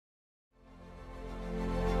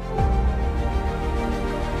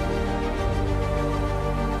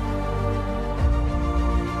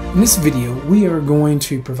In this video, we are going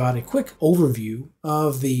to provide a quick overview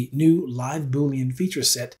of the new live Boolean feature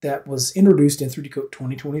set that was introduced in 3DCoat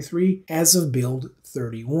 2023 as of build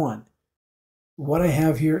 31. What I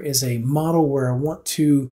have here is a model where I want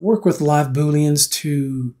to work with live Booleans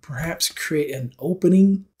to perhaps create an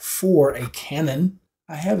opening for a cannon.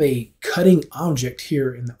 I have a cutting object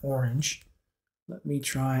here in the orange. Let me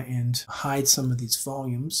try and hide some of these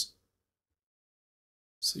volumes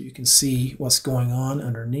so you can see what's going on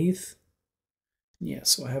underneath. Yeah,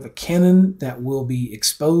 so I have a cannon that will be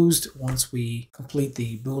exposed once we complete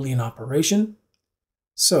the Boolean operation.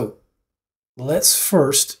 So let's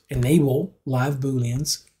first enable live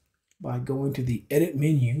Booleans by going to the Edit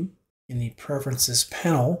menu in the Preferences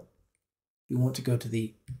panel. We want to go to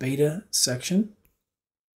the Beta section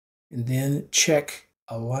and then check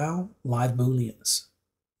Allow Live Booleans.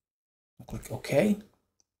 I'll click OK.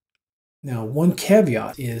 Now, one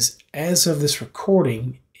caveat is, as of this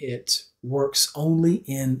recording, it works only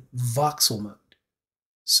in voxel mode.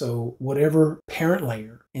 So whatever parent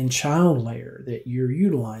layer and child layer that you're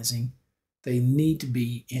utilizing, they need to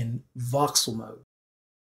be in voxel mode.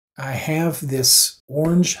 I have this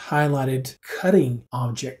orange highlighted cutting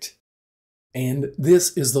object, and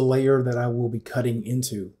this is the layer that I will be cutting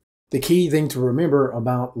into. The key thing to remember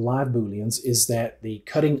about live Booleans is that the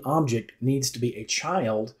cutting object needs to be a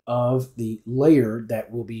child of the layer that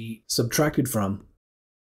will be subtracted from.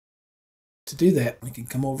 To do that, we can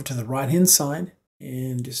come over to the right-hand side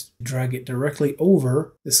and just drag it directly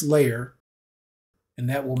over this layer, and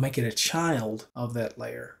that will make it a child of that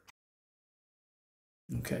layer.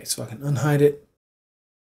 Okay, so I can unhide it.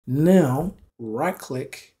 Now,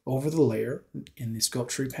 right-click over the layer in the Sculpt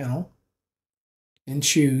Tree panel and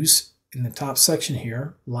choose in the top section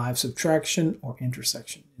here, live subtraction or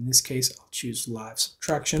intersection. In this case, I'll choose live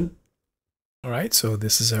subtraction. All right, so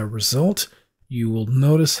this is our result. You will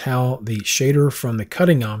notice how the shader from the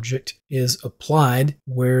cutting object is applied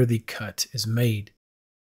where the cut is made.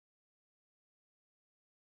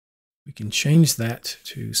 We can change that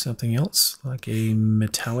to something else, like a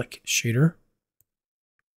metallic shader.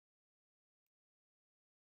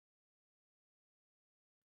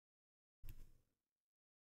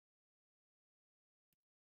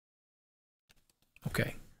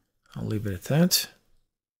 Okay, I'll leave it at that.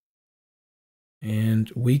 And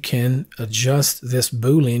we can adjust this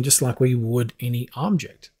Boolean just like we would any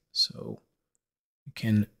object. So we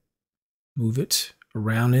can move it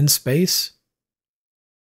around in space.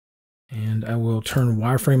 And I will turn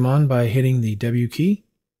wireframe on by hitting the W key.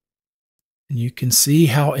 And you can see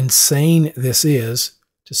how insane this is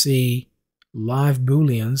to see live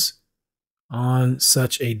Booleans on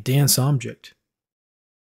such a dense object.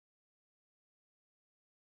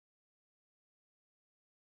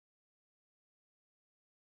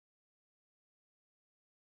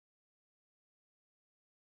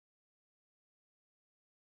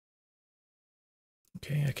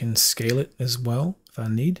 Okay, I can scale it as well if I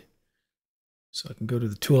need. So I can go to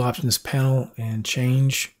the Tool Options panel and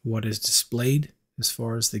change what is displayed as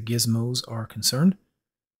far as the gizmos are concerned.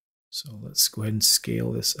 So let's go ahead and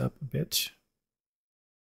scale this up a bit.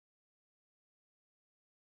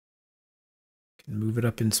 Can move it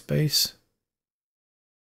up in space.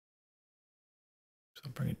 So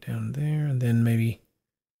I'll bring it down there, and then maybe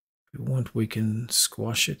if we want, we can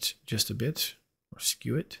squash it just a bit or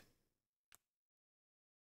skew it.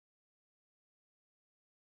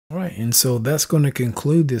 All right, and so that's going to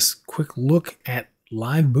conclude this quick look at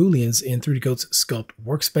live Booleans in 3DCoat's Sculpt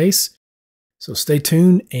Workspace. So stay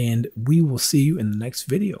tuned, and we will see you in the next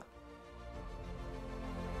video.